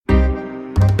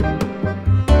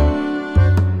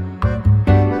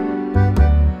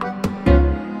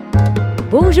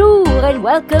Bonjour and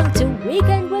welcome to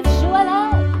Weekend with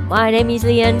Joella. My name is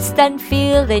Leanne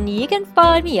Stanfield and you can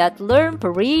find me at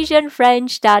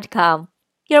learnparisianfrench.com.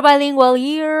 Your bilingual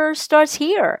year starts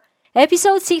here.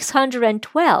 Episode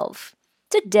 612.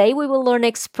 Today we will learn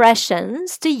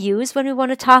expressions to use when we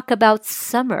want to talk about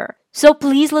summer. So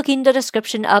please look in the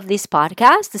description of this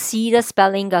podcast to see the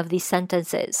spelling of these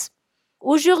sentences.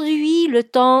 Aujourd'hui, le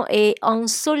temps est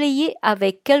ensoleillé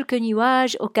avec quelques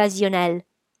nuages occasionnels.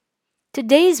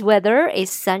 Today's weather is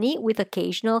sunny with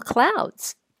occasional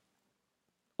clouds.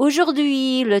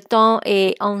 Aujourd'hui, le temps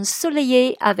est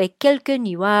ensoleillé avec quelques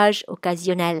nuages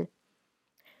occasionnels.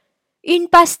 Une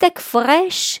pastèque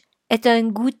fraîche est un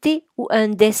goûter ou un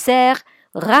dessert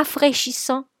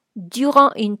rafraîchissant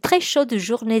durant une très chaude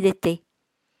journée d'été.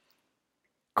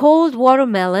 Cold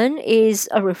watermelon is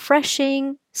a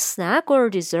refreshing snack or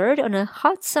dessert on a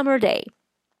hot summer day.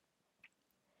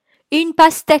 Une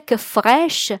pastèque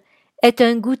fraîche est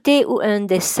un goûter ou un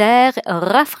dessert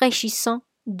rafraîchissant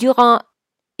durant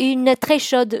une très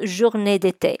chaude journée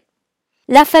d'été.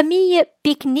 La famille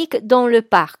pique-nique dans le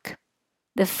parc.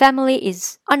 The family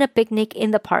is on a picnic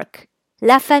in the park.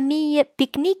 La famille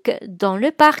pique-nique dans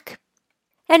le parc.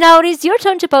 And now it is your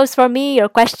turn to post for me your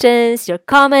questions, your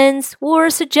comments, or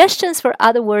suggestions for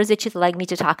other words that you'd like me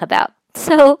to talk about.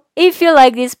 So, if you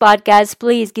like this podcast,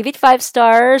 please give it 5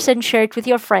 stars and share it with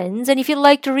your friends. And if you'd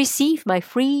like to receive my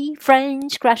free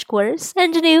French crash course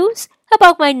and news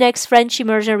about my next French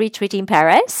immersion retreat in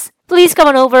Paris, please come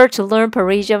on over to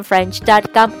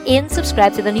learnparisianfrench.com and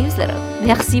subscribe to the newsletter.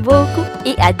 Merci beaucoup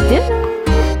et à demain!